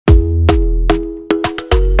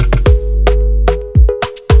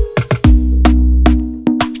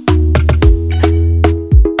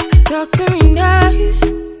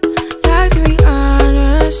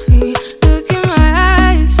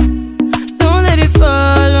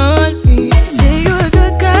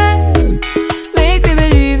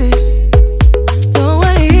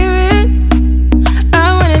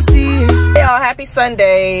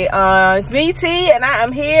Sunday. It's me, T, and I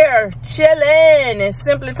am here chilling. It's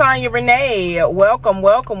Simply Tanya Renee. Welcome,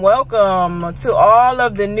 welcome, welcome to all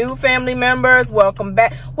of the new family members. Welcome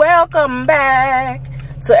back. Welcome back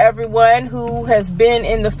to everyone who has been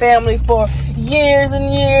in the family for years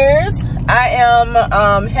and years. I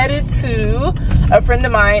am headed to a friend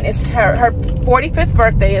of mine. It's her 45th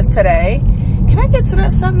birthday is today. Can I get to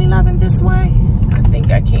that 7-Eleven this way? I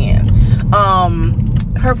think I can.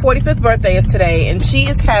 Her 45th birthday is today, and she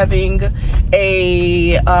is having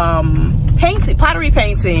a pottery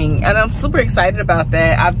painting, and I'm super excited about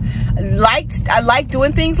that. I like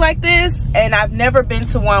doing things like this, and I've never been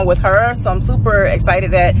to one with her, so I'm super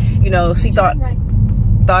excited that, you know, she thought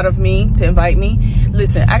of me to invite me.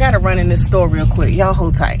 Listen, I gotta run in this store real quick. Y'all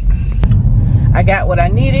hold tight. I got what I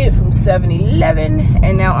needed from 7-Eleven,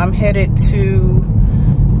 and now I'm headed to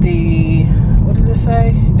the, what does it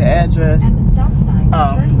say? The address. At the stop sign,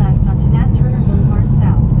 turn left onto Nat Turner Boulevard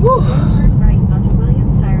South. Then turn right onto William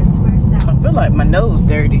Styron Square South. I feel like my nose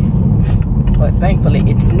dirty, but thankfully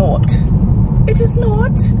it's not. It is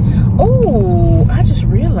not. Oh, I just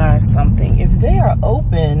realized something. If they are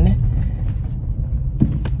open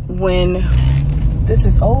when this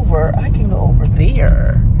is over, I can go over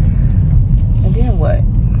there. And then what?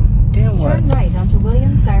 Then what? Turn right onto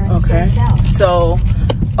William Styron Square South. So,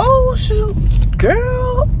 oh shoot,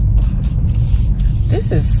 girl.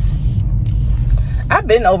 This is, I've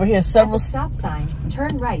been over here several. At the stop sign,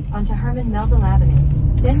 turn right onto Herman Melville Avenue.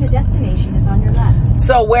 Then the destination is on your left.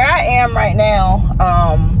 So where I am right now,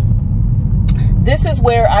 this is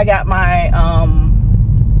where I got my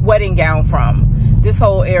wedding gown from. This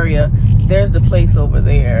whole area. There's the place over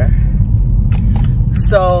there.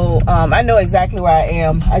 So I know exactly where I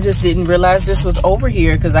am. I just didn't realize this was over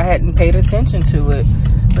here because I hadn't paid attention to it.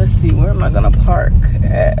 Let's see, where am I gonna park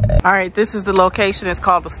at? All right, this is the location. It's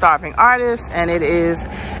called the Starving Artist, and it is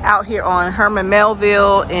out here on Herman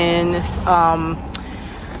Melville in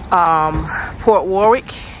Port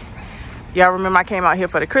Warwick. Y'all remember I came out here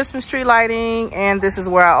for the Christmas tree lighting, and this is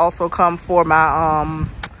where I also come for my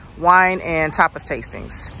wine and tapas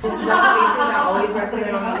tastings. Reservations are always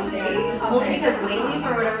recommended on holidays. Only because lately,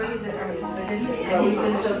 for whatever reason, it's a good day. And he's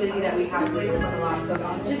been so busy that we have to list a lot. So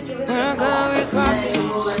just give us a call with confidence.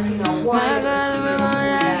 We'll let you know what.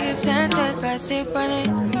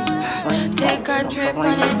 Take a trip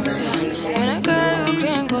on it. And a girl who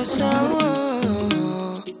can go slow.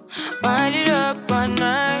 Wind it up all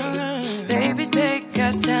night. Baby, take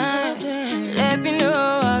your time. Let me know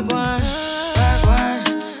I want.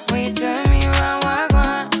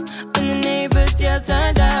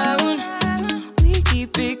 Turn down, we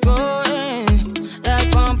keep it going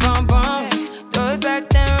like bum bum bum. Throw it back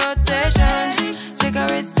then rotation.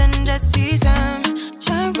 Cigarettes and the season.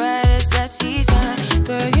 Shine bright as that season.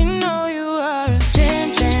 Girl, you know you are a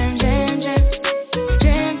jam, jam, jam, jam.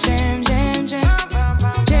 Jam, jam, jam, jam.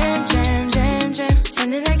 Jam, jam, jam, jam.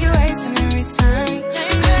 Sounding like you're wasting every time.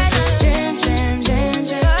 Jam, jam, jam,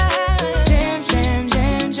 jam. Jam, jam,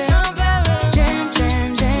 jam, jam. Jam,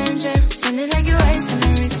 jam, jam, jam. Sounding like you're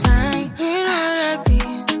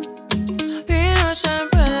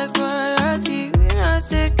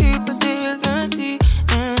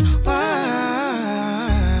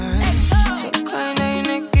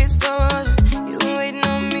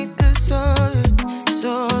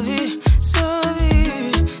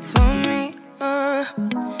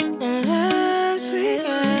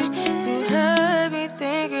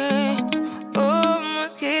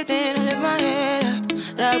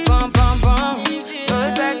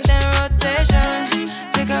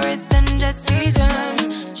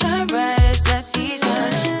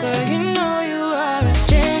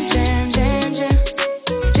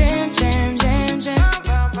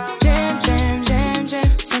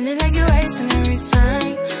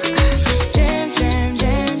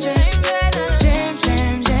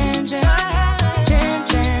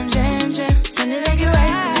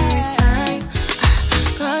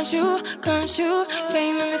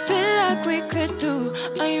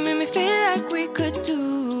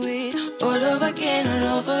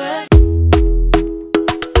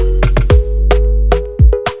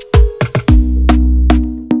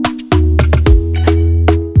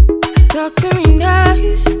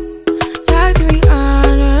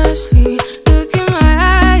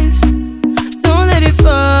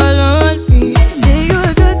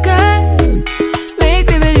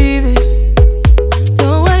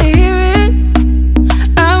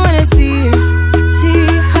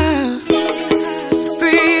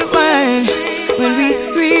when we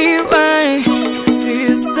rewind.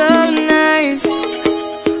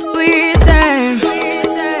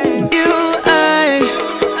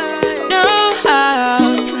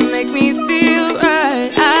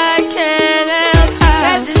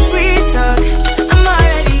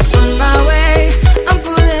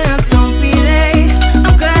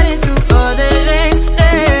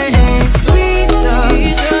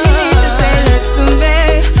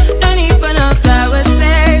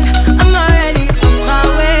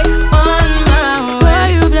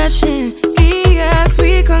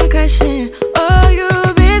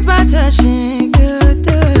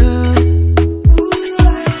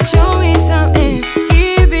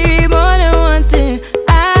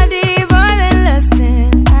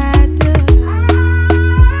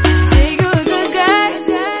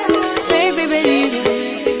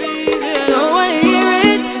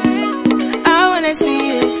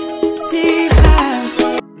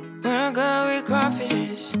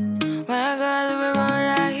 confidence. When I got we roll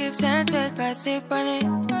our hips and take a sip on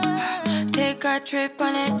it. Take a trip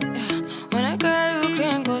on it. When I got you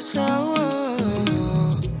can go slow.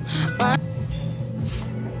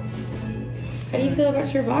 How do you feel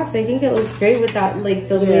about your box? I think it looks great with that, like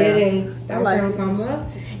the lid and background combo.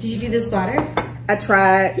 Did you do the splatter? I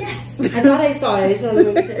tried. Yes! I thought I saw it. I just wanted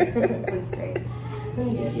to make sure. That's great. Let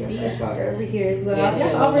me get you a fresh water over here as well.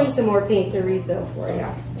 Yeah, I'll bring some more paint to refill for you.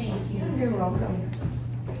 Thank you. You're welcome.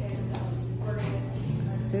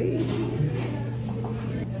 Hey.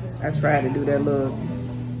 I tried to do that little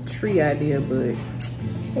tree idea, but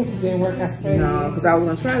It didn't work out for you. no, because I was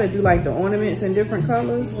gonna try to do like the ornaments in different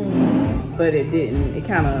colors, but it didn't. It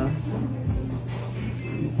kind of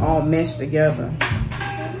all meshed together.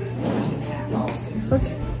 So,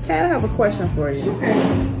 Kat, I have a question for you.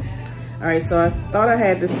 All right, so I thought I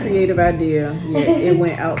had this creative idea. Yeah, it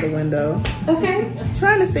went out the window. Okay.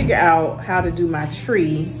 Trying to figure out how to do my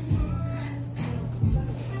tree.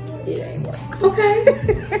 It ain't work. Okay.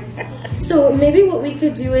 So maybe what we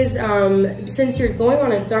could do is, since you're going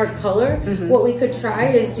on a dark color, what we could try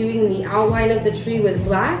is doing the outline of the tree with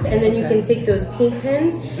black, and then you can take those paint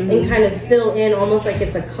pens and kind of fill in almost like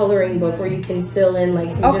it's a coloring book where you can fill in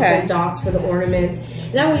like some different dots for the ornaments.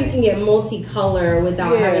 And that way you can get multicolor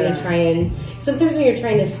without having to try and, sometimes when you're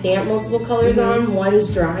trying to stamp multiple colors on, one's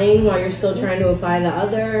drying while you're still trying to apply the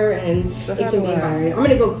other, and So it can be hard. I'm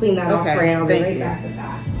gonna go clean that off right now. I'll be right back with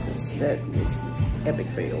that. That is epic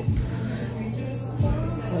fail.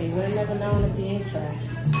 Well, you would have never known if you ain't tried.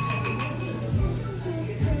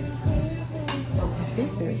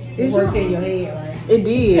 It worked in your head, right? It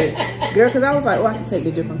did, girl. Because I was like, oh, I can take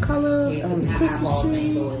the different colors on the Christmas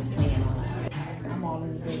tree. I'm all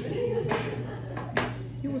in the business.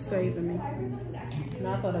 You were saving me.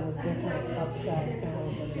 No, I thought it was different upside kind of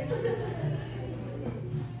over there.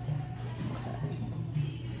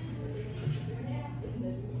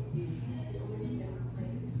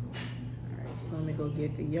 Let me go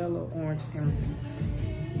get the yellow, orange, and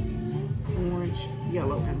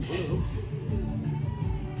yellow, and blue.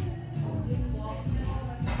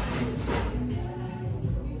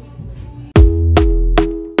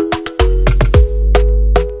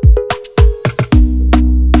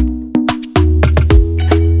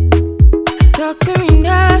 Talk to me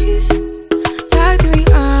nice, talk to me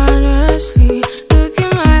honestly. Look in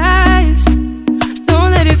my eyes,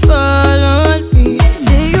 don't let it fall on me.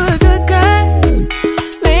 Say you're a good guy,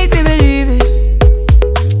 make me believe it.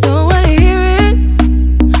 Don't wanna hear it,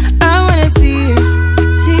 I wanna see it.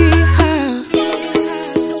 See how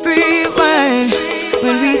rewind,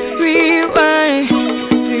 when we rewind,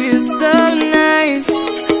 it feels so nice.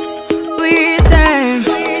 We time,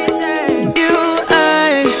 you I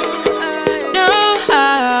know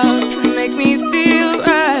how to make me feel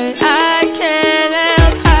right. I can't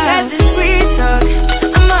help how that this sweet talk.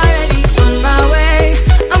 I'm already on my way.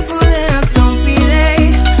 I'm pulling up, don't be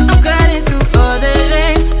late. I'm cutting through all the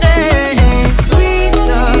lanes. Sweet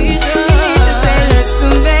talk. You need to say let's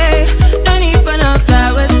convey. No need for no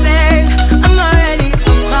flowers, babe. I'm already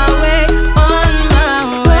on my way, on my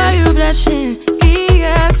way. Why you blushing?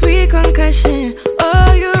 Yeah, sweet concussion.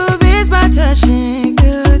 Oh, you miss my touching.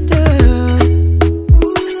 Good dude.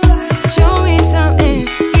 Show me something,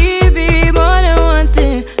 give me more than one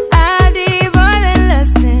thing. I need more than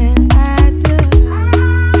less than I do.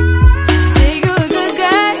 Say you're a good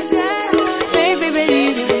guy, make me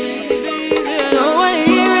believe it. Don't wanna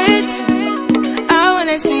hear it, I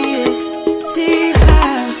wanna see it. See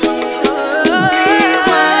how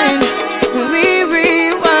rewind, when we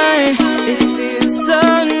rewind, it feels so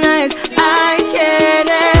nice. I can't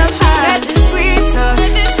help how that this sweet talk.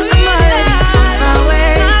 I'm already on my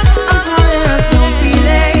way. I'm pulling up, don't be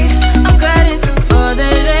late. I'm cutting through all the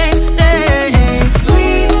lanes.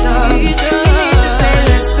 Sweet talk. You need to say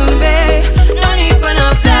let's convey. No need for no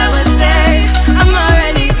flowers, babe. I'm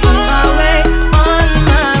already on my way, on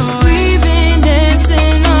my way. We've been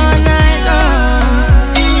dancing all night long,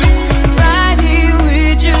 right here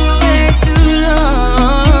with you way too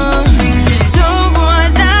long. Don't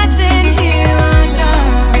want nothing here or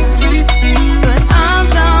now, but I'm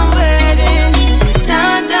done waiting,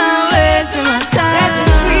 done wasting my time. Let the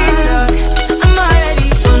sweet talk, I'm already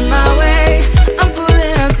on my way. I'm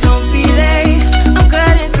pulling up, don't be late. I'm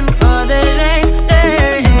cutting through all the lanes.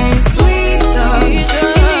 Sweet talk, you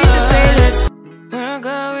need to say let's. When I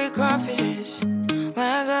go with confidence, when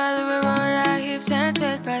I go we roll our hips and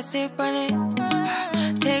take a sip on it.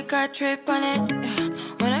 Take a trip on it.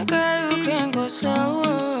 When I go you can go slow.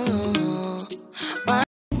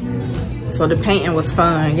 So the painting was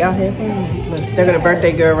fun. Y'all had fun? Look, there got a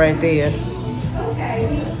birthday girl right there.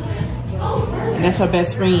 That's her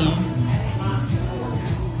best friend.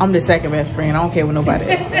 I'm the second best friend. I don't care what nobody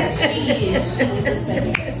else says. She is the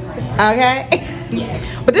second best friend. Okay?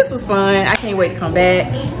 Yeah. But this was fun. I can't wait to come back.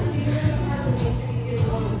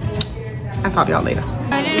 I'll talk to y'all later.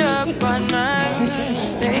 Light it up all night.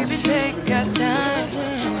 Baby, take your time.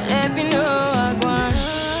 Let me know I want.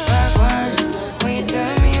 When you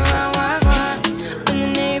tell me what I want. When the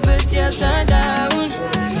neighbors yell turn down.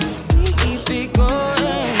 We keep it going.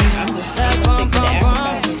 Like bum, bum,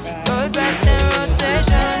 bum. Throw it back in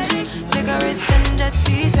rotation. Cigarettes in the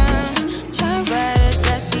season. Shine bright as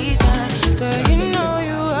that season. Girl, you know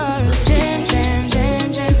you are. Jam, jam,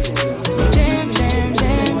 jam, jam. Jam, jam,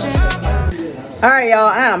 jam, jam. All right, y'all,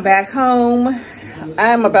 I am back home.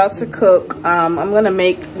 I'm about to cook. I'm gonna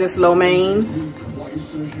make this lo mein.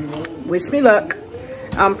 Wish me luck.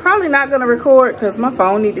 I'm probably not gonna record because my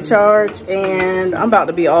phone need to charge, and I'm about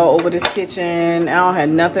to be all over this kitchen. I don't have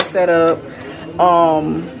nothing set up.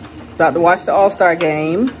 About to watch the All-Star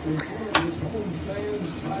game.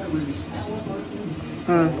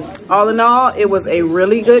 All in all, it was a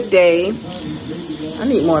really good day. I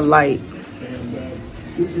need more light.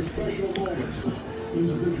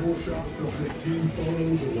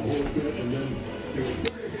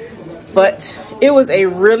 But it was a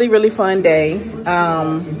really, really fun day.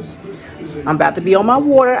 I'm about to be on my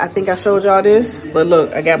water. I think I showed y'all this, but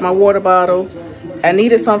look, I got my water bottle. I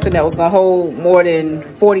needed something that was gonna hold more than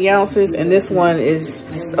 40 ounces, and this one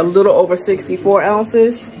is a little over 64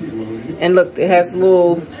 ounces. And look, it has a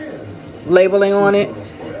little labeling on it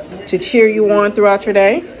to cheer you on throughout your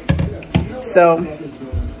day. So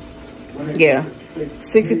yeah,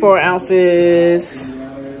 64 ounces.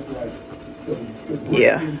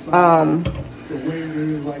 Yeah.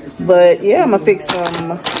 But yeah, I'm gonna fix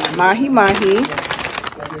some mahi.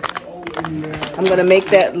 I'm gonna make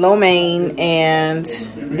that lo mein, and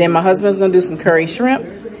then my husband's gonna do some curry shrimp,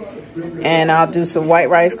 and I'll do some white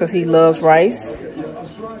rice because he loves rice.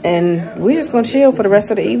 And we're just gonna chill for the rest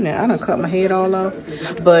of the evening. I done cut my head all off,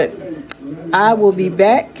 but I will be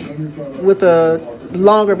back with a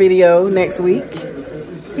longer video next week.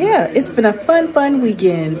 Yeah, it's been a fun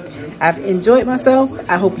weekend. I've enjoyed myself.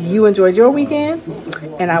 I hope you enjoyed your weekend,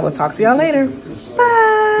 and I will talk to y'all later.